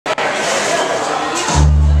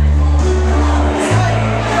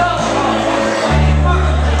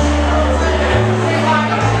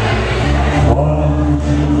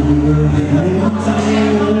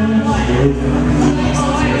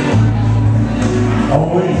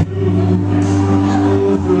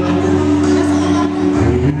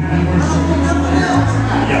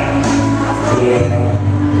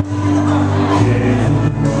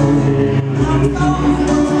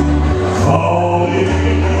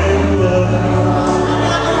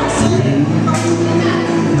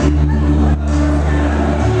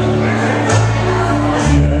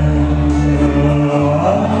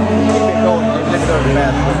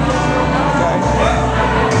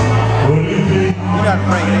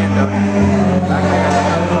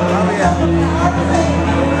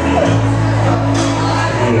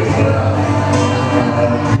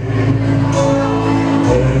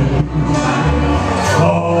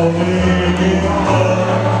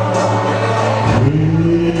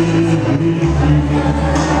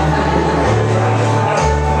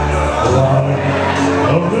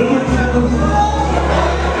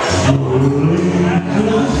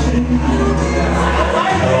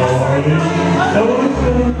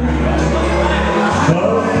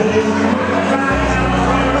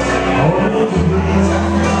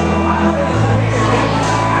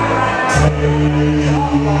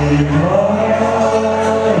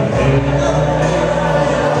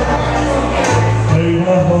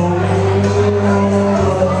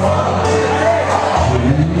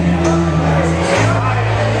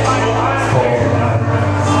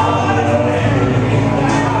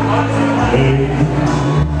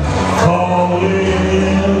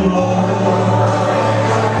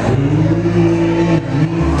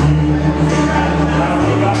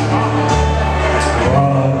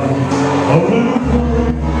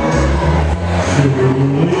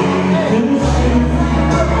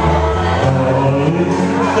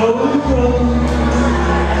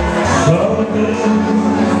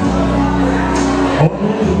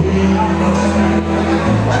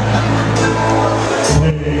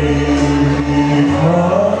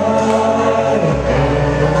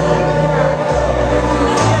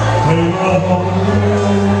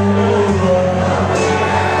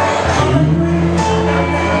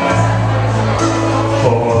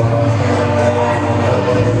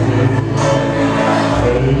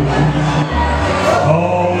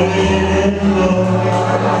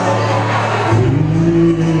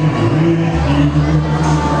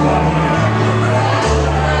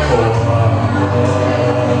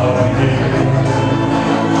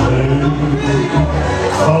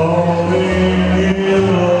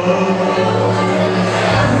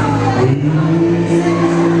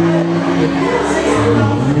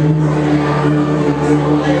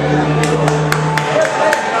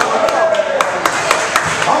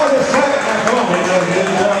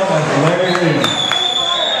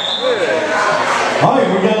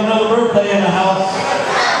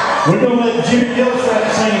We're going to let Gilstrap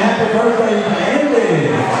sing happy birthday to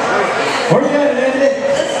Andy. Where you at, Andy?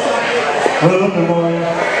 We're looking for you.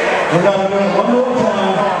 We're going to do it one more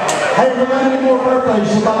time. Hey, if we got any more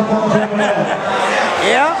birthdays, somebody come check it out.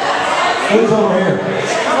 Yeah? Who's over here?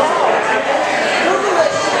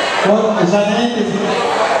 Well, is that Andy?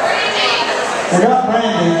 We got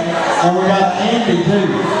Brandy, and we got Andy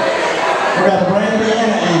too. We got Brandy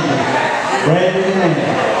and Andy. Brandy and Andy.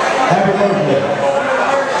 Happy birthday.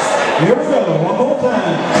 Here we go, one more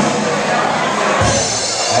time.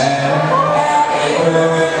 Happy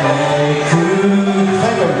birthday to you.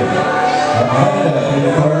 Happy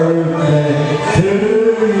birthday to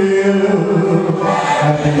you.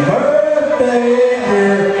 Happy birthday,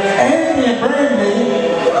 dear Andy and Brandy.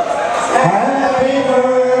 Happy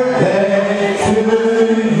birthday to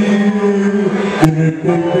you.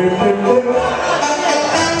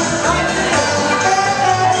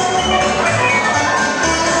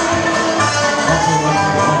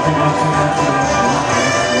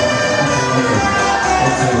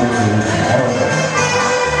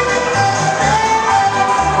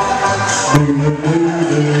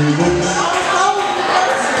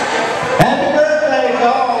 Happy birthday to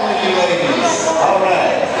all of you ladies. All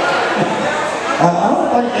right. I don't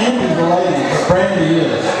think Andy's a lady, but Brandy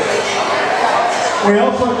is. We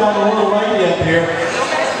also got a little lady up here.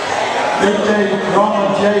 DJ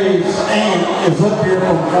Ronald J's aunt is up here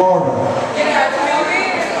from Florida.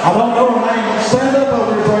 I don't know her name. Stand up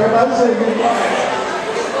over here so everybody see you.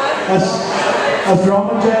 That's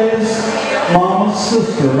Ronald J's mama's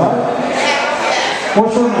sister, right?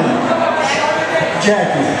 What's her name?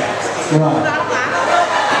 Jackie. Right.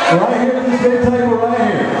 Right here at this big table right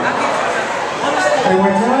here. And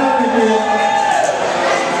we're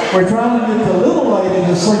trying to get the little lady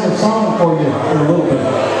to sing a song for you in a little bit.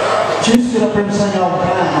 She used to get up here and sing all the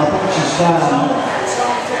time. I think she's fine.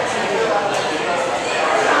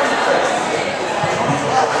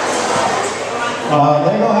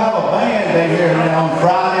 They're going to have a band They here on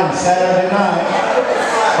Friday and Saturday night.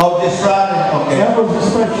 Oh, this Friday? Okay. That was a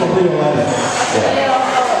special deal, wasn't it? Yeah.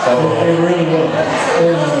 So, it really was.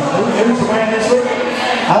 Who's the man this week?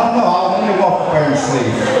 I don't know. I'll let me walk up there and sleep.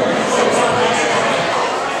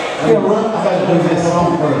 Yeah, run. I got to do this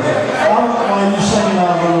song first. While you're singing,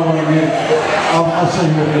 I'll run over and get it. I'll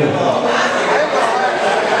sing with you.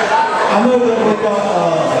 I know that we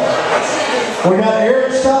got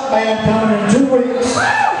Gilstrap band coming in 2 weeks.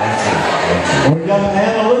 We got an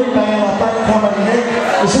Anna Lee band, I think, coming next.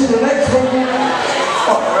 It's either next weekend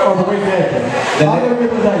or the week after. I'll go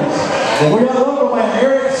get the dates. We got a local band,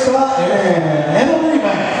 Gilstrap and Anna Lee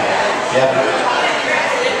band. Yeah.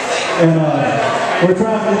 And we're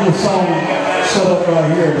trying to get the song set up right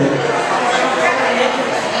here.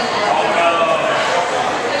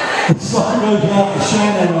 The song goes out to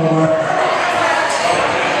Shannon over.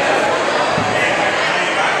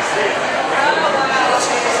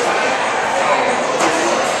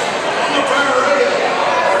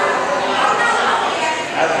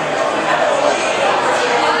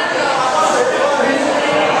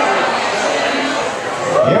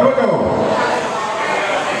 Here we go.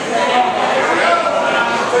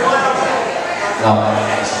 No.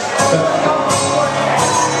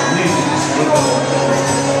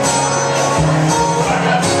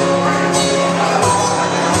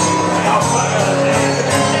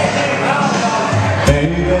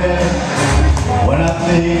 Baby, when I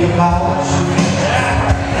think about you,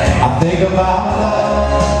 I think about love.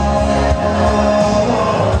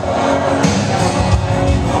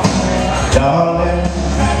 Darling,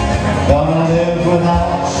 gonna live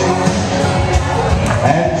without you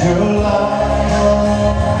and your love.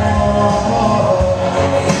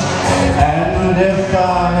 And if I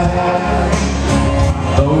had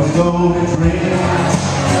those golden dreams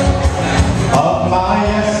of my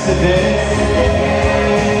yesterday,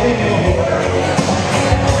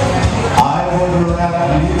 I would wrap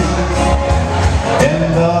you in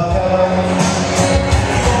the heavens,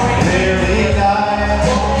 clearly dying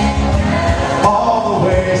all the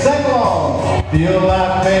way. Sing along. Feel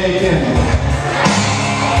like making.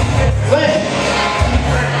 Sing.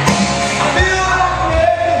 Feel like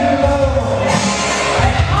making love.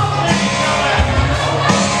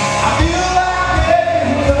 I feel like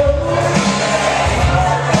making love.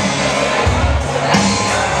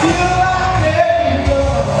 Feel like making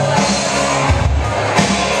love.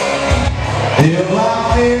 Feel like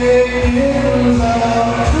making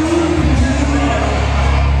love to you.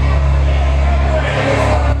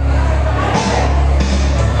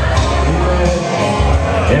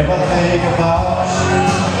 If I think about you,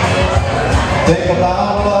 think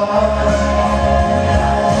about love.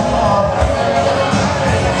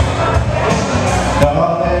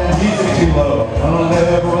 Darling, music too low. I'll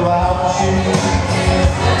live without you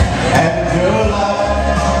and your love.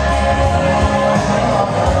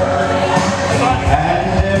 And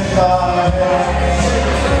if I had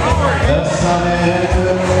the sun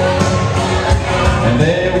and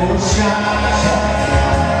they will shine,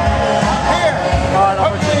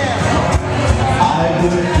 I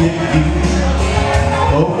would give you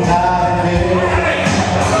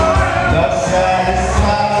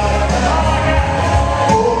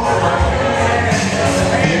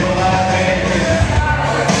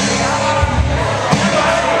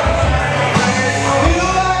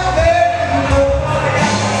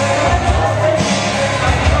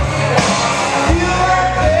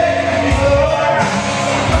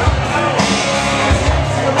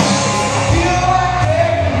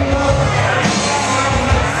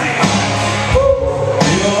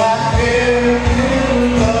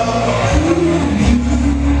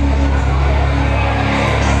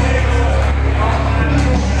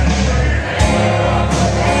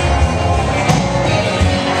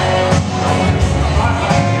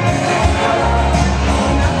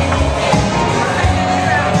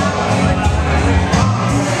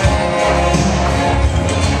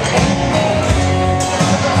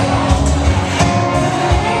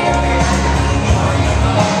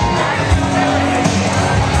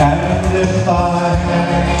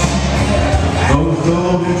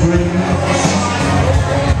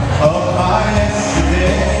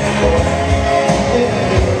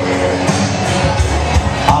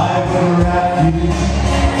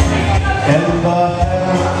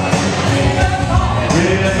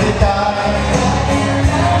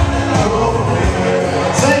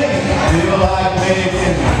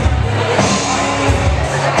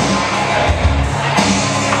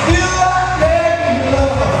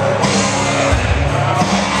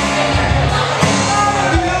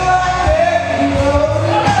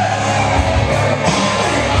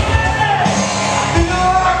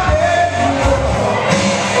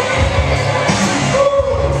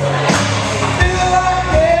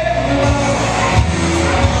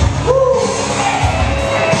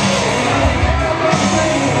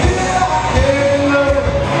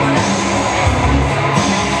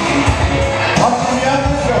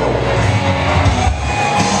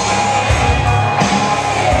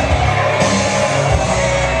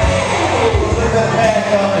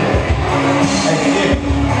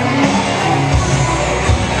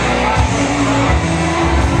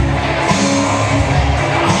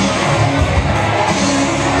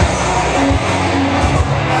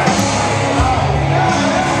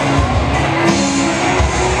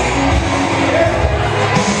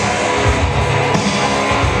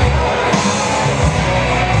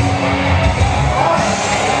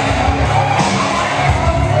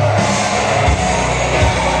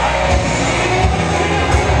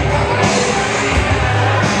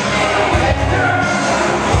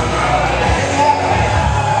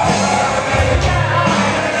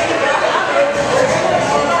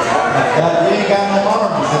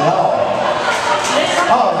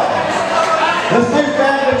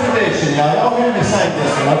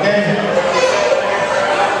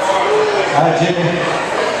right, Jimmy.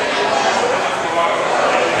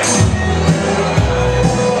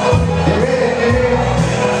 Get ready, Jimmy.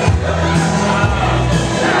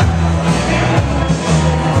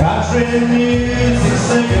 Country music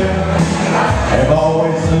singer, have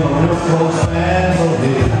always been a real close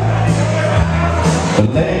family. But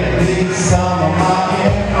lately, some of my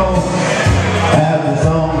heroes have his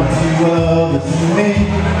own a few others to me.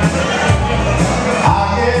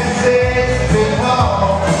 I guess it's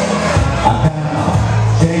because I kind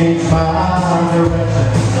of changed my direction.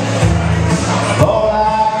 Lord, I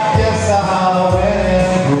guess I went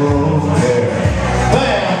and grew there.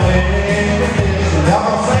 Family tradition. Y'all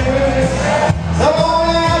gonna sing with me? Someone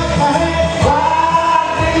asked my hand, why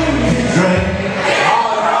do you drink?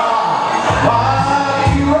 Why do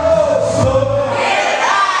you roll slow?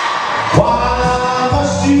 Why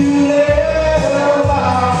must you live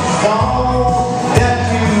about the song that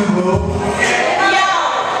you wrote?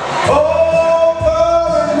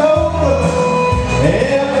 Over and over,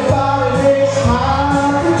 everybody makes my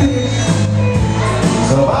tradition.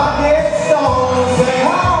 So I get stoned and say,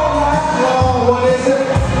 all night long, what is it?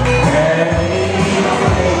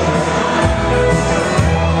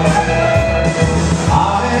 I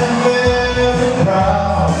am very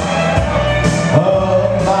proud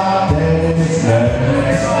of my daddy's name.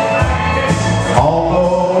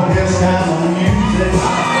 Although his kind of music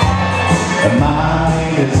and mine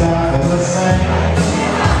ain't exactly the same.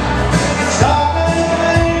 Stop and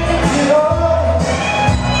think, you know,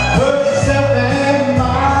 put yourself in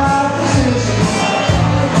my position.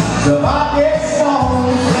 So I get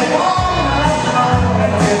stoned, say all night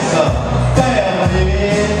long, it's a family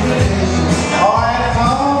tradition. All right,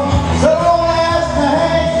 come on. So don't ask me,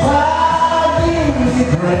 hey, why do you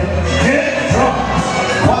drink? Get drunk.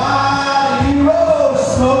 Why do you roll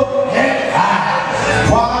slow? Get high.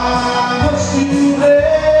 Why must you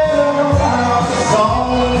live about the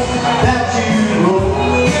song that you wrote?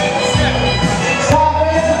 Stop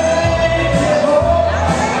and think,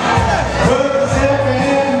 put yourself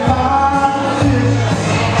in my position.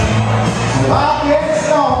 So I get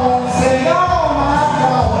stoned, sing all night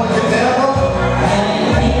long, you never.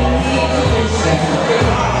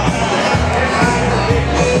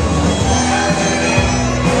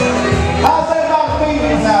 How's everybody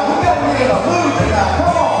feeling now? We gotta get in a mood tonight.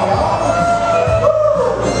 Come on, y'all. Woo!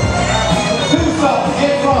 Do something.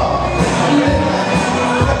 Get drunk.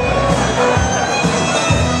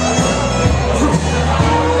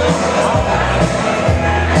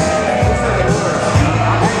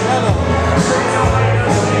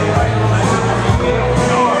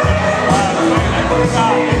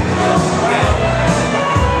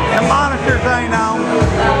 The monitors ain't on.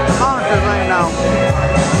 The monitors ain't on.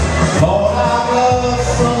 Lord, I love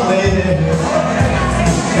some lady,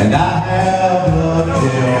 and I have love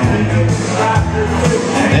till me.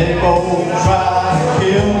 They both tried to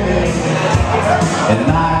kill me in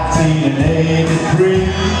 1983.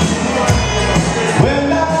 When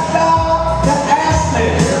the doctor asked me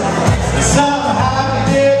somehow to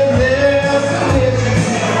get this condition,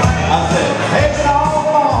 I said, hey, so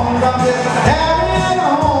long, I'm just carrying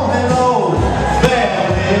on and old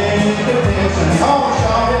family tradition. Come on,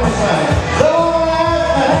 Sean, get me sing. So ask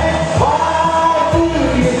me, why do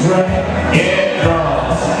you drink? Get drunk.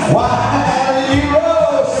 Why do you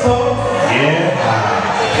roll slow? Get high.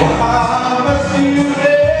 Why must you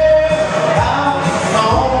live out the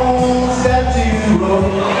songs that you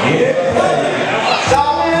wrote? Get paid.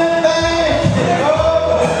 Stop and think,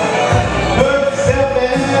 put yourself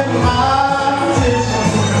in my position.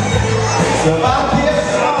 So if I get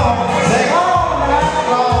strong, sing all night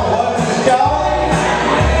long, what is y'all?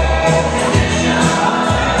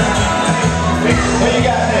 What you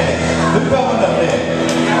got there? Who coming up there?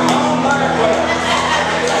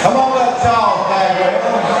 Come on up, Charles Bagwell.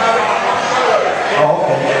 Oh,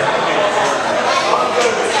 okay.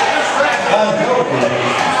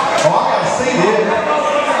 Oh, I gotta see this.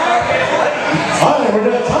 All right, we're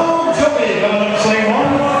done. Tom Joey coming up to sing one.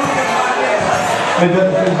 Hey,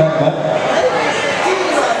 back.